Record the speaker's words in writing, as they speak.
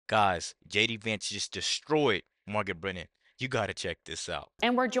Guys, JD Vance just destroyed Margaret Brennan. You gotta check this out.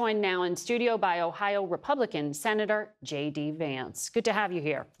 And we're joined now in studio by Ohio Republican Senator J.D. Vance. Good to have you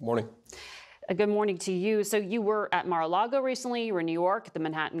here. Morning. Good morning to you. So you were at Mar-a-Lago recently. You were in New York at the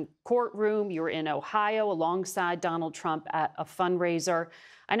Manhattan courtroom. You were in Ohio alongside Donald Trump at a fundraiser.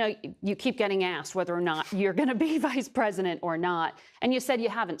 I know you keep getting asked whether or not you're going to be vice president or not. And you said you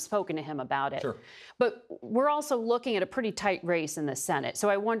haven't spoken to him about it. Sure. But we're also looking at a pretty tight race in the Senate. So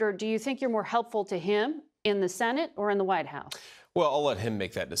I wonder, do you think you're more helpful to him in the Senate or in the White House? Well, I'll let him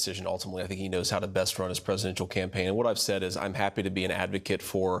make that decision ultimately. I think he knows how to best run his presidential campaign. And what I've said is I'm happy to be an advocate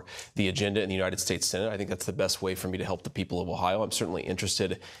for the agenda in the United States Senate. I think that's the best way for me to help the people of Ohio. I'm certainly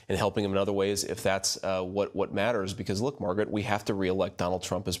interested in helping him in other ways if that's what matters. Because look, Margaret, we have to reelect Donald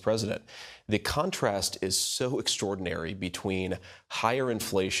Trump as president. The contrast is so extraordinary between higher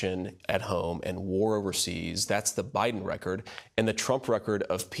inflation at home and war overseas. That's the Biden record. And the Trump record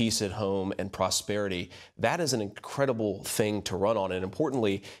of peace at home and prosperity. That is an incredible thing to run on. And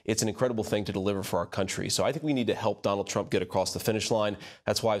importantly, it's an incredible thing to deliver for our country. So I think we need to help Donald Trump get across the finish line.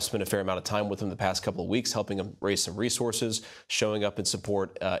 That's why I've spent a fair amount of time with him the past couple of weeks, helping him raise some resources, showing up in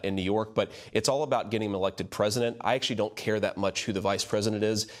support in New York. But it's all about getting him elected president. I actually don't care that much who the vice president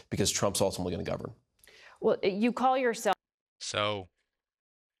is because Trump's ultimately going to govern. Well, you call yourself. So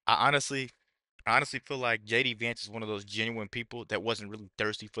I honestly feel like JD Vance is one of those genuine people that wasn't really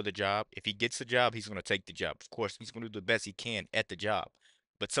thirsty for the job. If he gets the job, he's gonna take the job. Of course, he's gonna do the best he can at the job.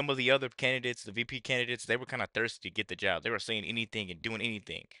 But some of the other candidates, the VP candidates, they were kind of thirsty to get the job. They were saying anything and doing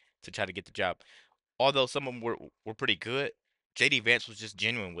anything to try to get the job. Although some of them were pretty good, JD Vance was just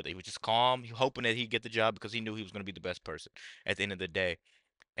genuine with it. He was just calm, hoping that he'd get the job because he knew he was gonna be the best person at the end of the day.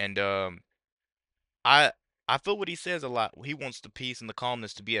 And I I feel what he says a lot. He wants the peace and the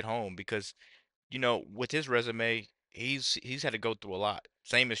calmness to be at home because, with his resume, he's had to go through a lot.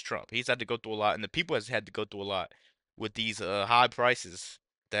 Same as Trump. He's had to go through a lot, and the people has had to go through a lot with these high prices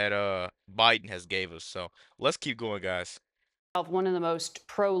that Biden has gave us. So let's keep going, guys. One of the most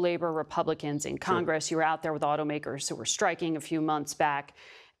pro-labor Republicans in Sure. Congress. You were out there with automakers who were striking a few months back,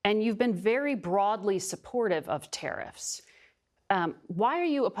 and you've been very broadly supportive of tariffs. Why are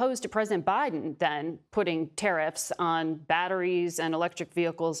you opposed to President Biden then putting tariffs on batteries and electric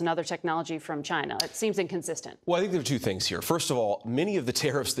vehicles and other technology from China? It seems inconsistent. Well, I think there are two things here. First of all, many of the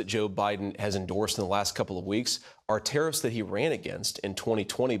tariffs that Joe Biden has endorsed in the last couple of weeks are tariffs that he ran against in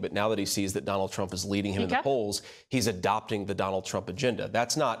 2020. But now that he sees that Donald Trump is leading him in the polls, he's adopting the Donald Trump agenda.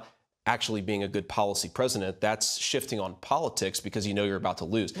 That's not actually being a good policy president. That's shifting on politics because you know you're about to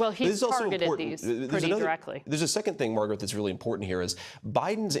lose. Well, But he's this is also targeted important. these pretty directly. There's a second thing, Margaret, that's really important here is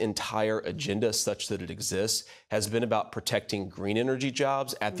Biden's entire agenda, such that it exists, has been about protecting green energy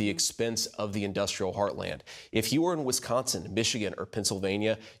jobs at the expense of the industrial heartland. If you are in Wisconsin, Michigan, or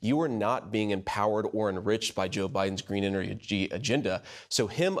Pennsylvania, you are not being empowered or enriched by Joe Biden's green energy agenda. So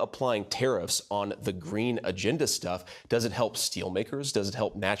him applying tariffs on the green agenda stuff, does it help steelmakers? Does it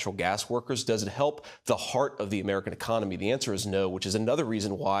help natural gas workers? Does it help the heart of the American economy? The answer is no, which is another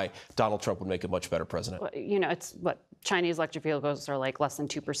reason why Donald Trump would make a much better president. It's what Chinese electric vehicles are like less than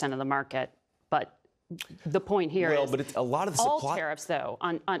 2% of the market. But the point here Well, is but it's a lot of the all supply. tariffs, though,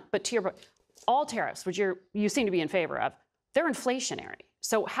 but to your point, all tariffs, which you seem to be in favor of, they're inflationary.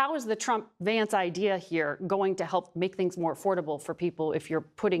 So how is the Trump-Vance idea here going to help make things more affordable for people if you're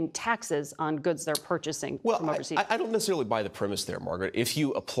putting taxes on goods they're purchasing from overseas? I don't necessarily buy the premise there, Margaret. If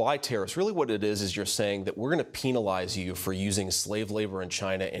you apply tariffs, really what it is you're saying that we're going to penalize you for using slave labor in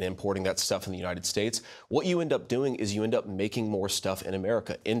China and importing that stuff in the United States. What you end up doing is you end up making more stuff in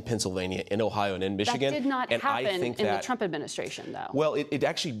America, in Pennsylvania, in Ohio, and in Michigan. That did not happen in the that, Trump administration, though. Well, it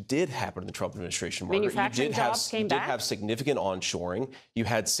actually did happen in the Trump administration, Margaret. Manufacturing jobs came back? You did have significant onshoring. You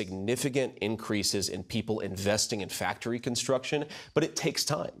had significant increases in people investing in factory construction, but it takes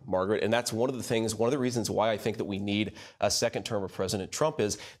time, Margaret. And that's one of the reasons why I think that we need a second term of President Trump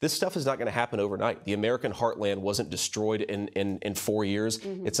is this stuff is not going to happen overnight. The American heartland wasn't destroyed in 4 years.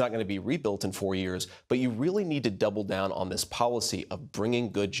 It's not going to be rebuilt in 4 years, but you really need to double down on this policy of bringing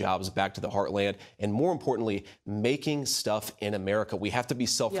good jobs back to the heartland and, more importantly, making stuff in America. We have to be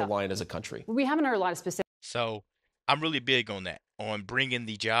self-reliant as a country. We haven't heard a lot of specifics. So I'm really big on that, on bringing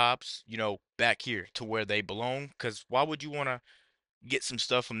the jobs, back here to where they belong. Because why would you want to get some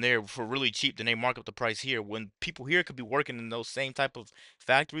stuff from there for really cheap, then they mark up the price here when people here could be working in those same type of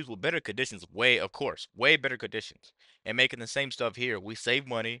factories with better conditions, of course, way better conditions, and making the same stuff here. We save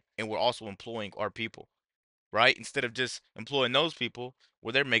money and we're also employing our people. right? Instead of just employing those people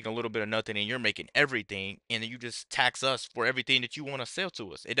where they're making a little bit of nothing and you're making everything, and then you just tax us for everything that you want to sell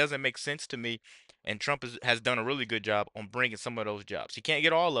to us. It doesn't make sense to me. And Trump has done a really good job on bringing some of those jobs. He can't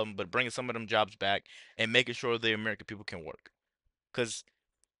get all of them, but bringing some of them jobs back and making sure the American people can work. Because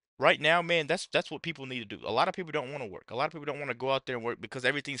right now, man, that's what people need to do. A lot of people don't want to work. A lot of people don't want to go out there and work because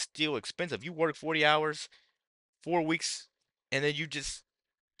everything's still expensive. You work 40 hours, 4 weeks, and then you just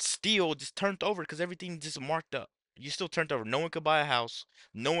turned over because everything just marked up. You still turned over. No one could buy a house.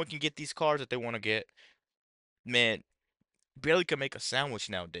 No one can get these cars that they want to get. Man, barely can make a sandwich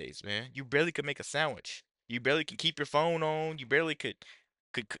nowadays, man. You barely can make a sandwich. You barely can keep your phone on. You barely could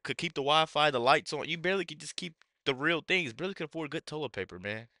keep the Wi-Fi, the lights on. You barely could just keep the real things. Barely could afford good toilet paper,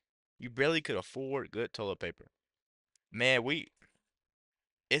 man. You barely could afford good toilet paper. Man, we're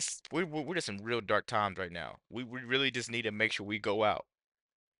just in real dark times right now. We really just need to make sure we go out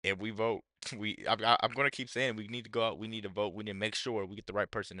and we vote. I'm gonna keep saying we need to go out. We need to vote. We need to make sure we get the right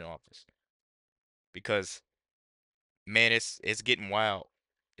person in office because man, it's getting wild.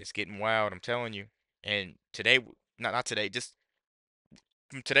 It's getting wild. I'm telling you. And today, not today, just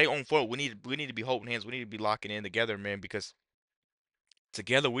from today on forward, we need to be holding hands. We need to be locking in together, man, because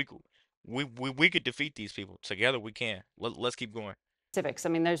together we could defeat these people. Together we can. Let's keep going. Civics. I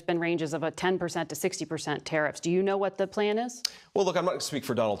mean, there's been ranges of a 10% to 60% tariffs. Do you know what the plan is? Well, look, I'm not going to speak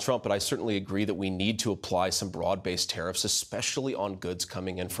for Donald Trump, but I certainly agree that we need to apply some broad-based tariffs, especially on goods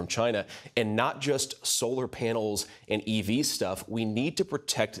coming in from China, and not just solar panels and EV stuff. We need to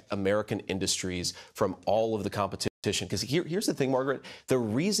protect American industries from all of the competition. Because here's the thing, Margaret, the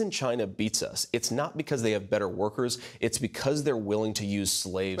reason China beats us, it's not because they have better workers, it's because they're willing to use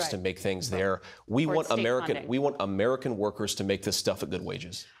slaves to make things there. We want American workers to make this stuff at good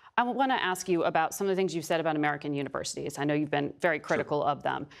wages. I want to ask you about some of the things you've said about American universities. I know you've been very critical of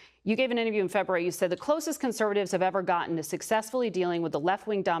them. You gave an interview in February. You said the closest conservatives have ever gotten to successfully dealing with the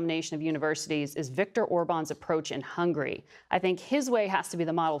left-wing domination of universities is Viktor Orban's approach in Hungary. I think his way has to be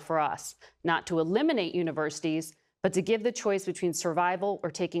the model for us, not to eliminate universities, but to give the choice between survival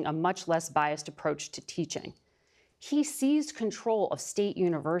or taking a much less biased approach to teaching. He seized control of state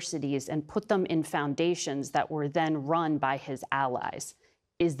universities and put them in foundations that were then run by his allies.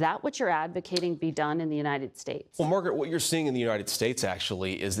 Is that what you're advocating be done in the United States? Well, Margaret, what you're seeing in the United States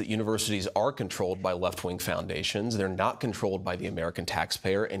actually is that universities are controlled by left-wing foundations. They're not controlled by the American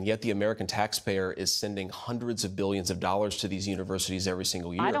taxpayer, and yet the American taxpayer is sending hundreds of billions of dollars to these universities every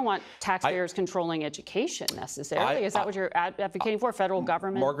single year. I don't want taxpayers controlling education necessarily. Is that what you're advocating for, federal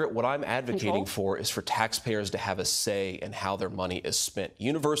government? Margaret, what I'm advocating for is for taxpayers to have a say in how their money is spent.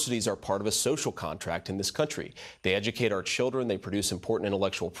 Universities are part of a social contract in this country. They educate our children. They produce important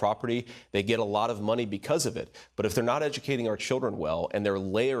intellectual property. They get a lot of money because of it. But if they're not educating our children well and they're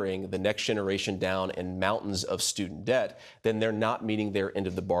layering the next generation down in mountains of student debt, then they're not meeting their end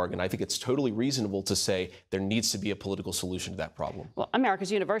of the bargain. I think it's totally reasonable to say there needs to be a political solution to that problem. Well,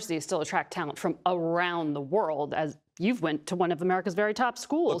 America's universities still attract talent from around the world, as you've went to one of America's very top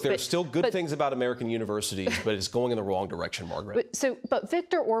schools. Look, there's still good things about American universities, but it's going in the wrong direction, Margaret. But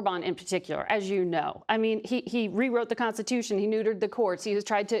Viktor Orban in particular, as you know, I mean, he rewrote the Constitution, he neutered the courts, he has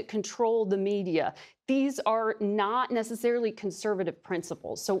tried to control the media. These are not necessarily conservative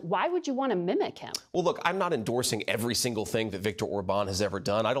principles. So why would you want to mimic him? Well, look, I'm not endorsing every single thing that Viktor Orban has ever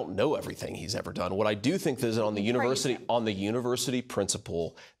done. I don't know everything he's ever done. What I do think is on the university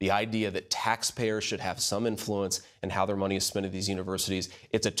principle, the idea that taxpayers should have some influence in how their money is spent at these universities,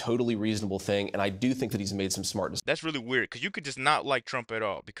 it's a totally reasonable thing. And I do think that he's made some smart decisions. That's really weird because you could just not like Trump at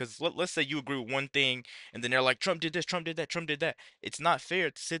all. Because let's say you agree with one thing and then they're like, Trump did this, Trump did that, Trump did that. It's not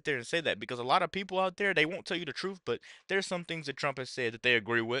fair to sit there and say that because a lot of people out there, they won't tell you the truth, but there's some things that Trump has said that they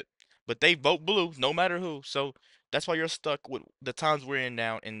agree with, but they vote blue no matter who. So that's why you're stuck with the times we're in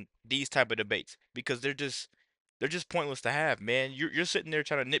now in these type of debates because they're just pointless to have, man. You're sitting there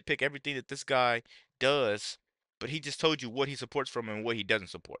trying to nitpick everything that this guy does, but he just told you what he supports from and what he doesn't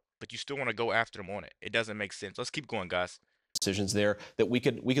support. But you still want to go after him on it. It doesn't make sense. Let's keep going, guys. Decisions there that we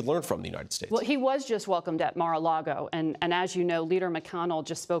could learn from the United States. Well, he was just welcomed at Mar-a-Lago, and as you know, Leader McConnell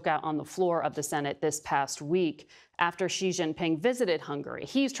just spoke out on the floor of the Senate this past week after Xi Jinping visited Hungary.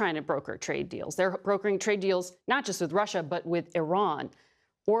 He's trying to broker trade deals. They're brokering trade deals not just with Russia, but with Iran.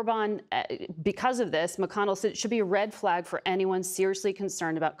 Orban, because of this, McConnell said it should be a red flag for anyone seriously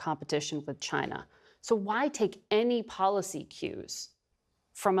concerned about competition with China. So why take any policy cues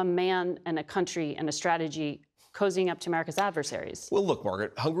from a man and a country and a strategy cozying up to America's adversaries? Well, look,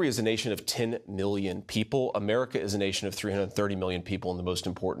 Margaret, Hungary is a nation of 10 million people. America is a nation of 330 million people in the most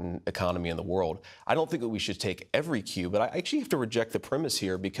important economy in the world. I don't think that we should take every cue, but I actually have to reject the premise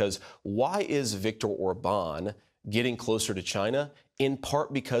here because why is Viktor Orban getting closer to China? In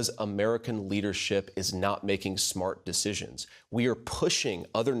part because American leadership is not making smart decisions. We are pushing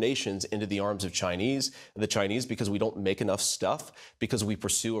other nations into the arms of the Chinese because we don't make enough stuff, because we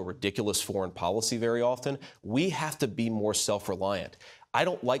pursue a ridiculous foreign policy very often. We have to be more self-reliant. I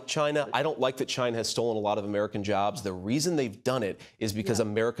don't like China. I don't like that China has stolen a lot of American jobs. The reason they've done it is because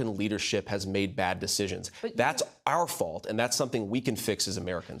American leadership has made bad decisions. That's our fault, and that's something we can fix as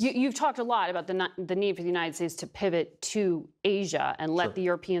Americans. You've talked a lot about the need for the United States to pivot to Asia and let the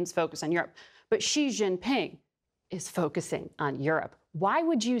Europeans focus on Europe. But Xi Jinping is focusing on Europe. Why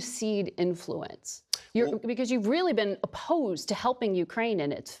would you cede influence? Because you've really been opposed to helping Ukraine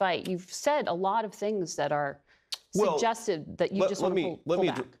in its fight. You've said a lot of things that are suggested that you just want to pull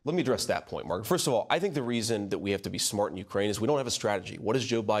back. Let me address that point, Mark. First of all, I think the reason that we have to be smart in Ukraine is we don't have a strategy. What is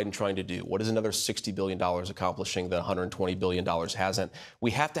Joe Biden trying to do? What is another $60 billion accomplishing that $120 billion hasn't?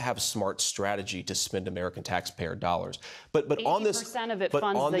 We have to have a smart strategy to spend American taxpayer dollars. But on this, 80% of it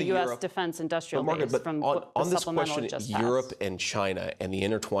funds the U.S. defense industrial base from on the this supplemental question, just passed. Europe and China and the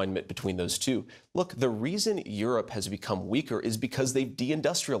intertwinement between those two. Look, the reason Europe has become weaker is because they've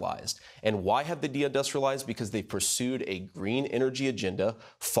deindustrialized. And why have they deindustrialized? Because they pursued a green energy agenda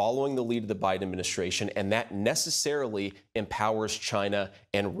following the lead of the Biden administration, and that necessarily empowers China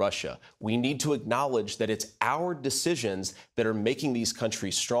and Russia. We need to acknowledge that it's our decisions that are making these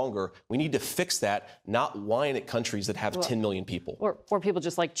countries stronger. We need to fix that, not whine at countries that have 10 million people. Or people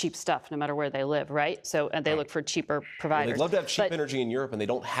just like cheap stuff no matter where they live, right? So and they look for cheaper providers. They'd love to have cheap energy in Europe, and they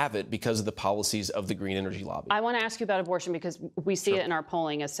don't have it because of the policies of the green energy lobby. I want to ask you about abortion because we see it in our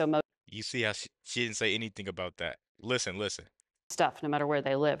polling as so most You see how she didn't say anything about that. Listen. stuff no matter where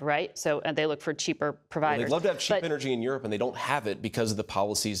they live, right? So and they look for cheaper providers. They'd love to have cheap energy in Europe, and they don't have it because of the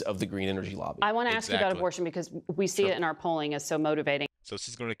policies of the green energy lobby. I want to ask you about abortion because we see it in our polling as so motivating. So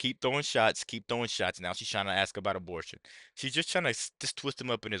she's going to keep throwing shots. Now she's trying to ask about abortion. She's just trying to just twist him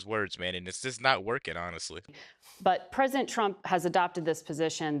up in his words, man, and it's just not working, honestly. But President Trump has adopted this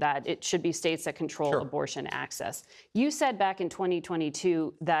position that it should be states that control abortion access. You said back in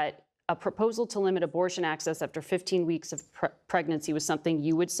 2022 that a proposal to limit abortion access after 15 weeks of pregnancy was something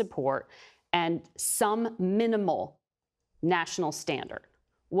you would support, and some minimal national standard.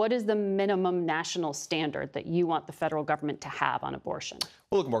 What is the minimum national standard that you want the federal government to have on abortion?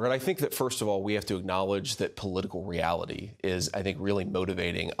 Well, look, Margaret, I think that first of all, we have to acknowledge that political reality is, I think, really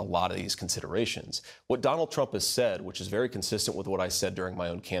motivating a lot of these considerations. What Donald Trump has said, which is very consistent with what I said during my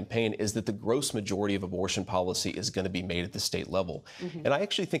own campaign, is that the gross majority of abortion policy is going to be made at the state level. And I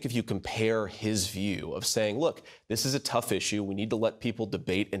actually think if you compare his view of saying, look, this is a tough issue, we need to let people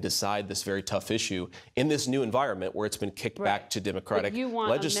debate and decide this very tough issue in this new environment where it's been kicked back to Democratic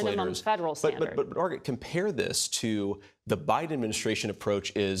legislators. A minimum federal standard. But Margaret, compare this to the Biden administration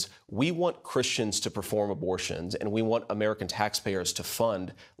approach is we want Christians to perform abortions and we want American taxpayers to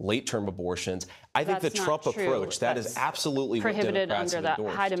fund late-term abortions. I think the Trump approach, that is absolutely what Democrats have endorsed. Prohibited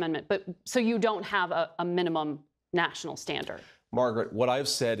under the Hyde Amendment. But so you don't have a minimum national standard? Margaret, what I've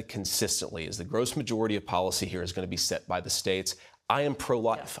said consistently is the gross majority of policy here is going to be set by the states. I am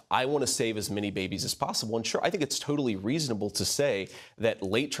pro-life. I want to save as many babies as possible. And sure, I think it's totally reasonable to say that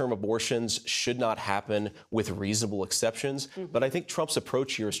late-term abortions should not happen with reasonable exceptions. But I think Trump's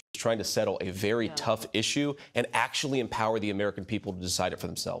approach here is trying to settle a very tough issue and actually empower the American people to decide it for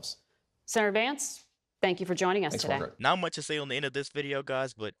themselves. Senator Vance, thank you for joining us today. Margaret. Not much to say on the end of this video,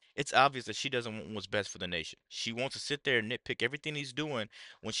 guys, but it's obvious that she doesn't want what's best for the nation. She wants to sit there and nitpick everything he's doing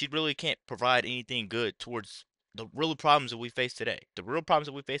when she really can't provide anything good towards the real problems that we face today. The real problems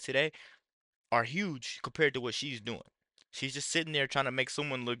that we face today are huge compared to what she's doing. She's just sitting there trying to make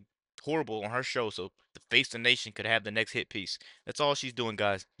someone look horrible on her show so the Face the Nation could have the next hit piece. That's all she's doing,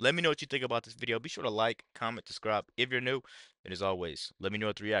 guys. Let me know what you think about this video. Be sure to like, comment, subscribe if you're new. And as always, let me know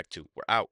what to react to. We're out.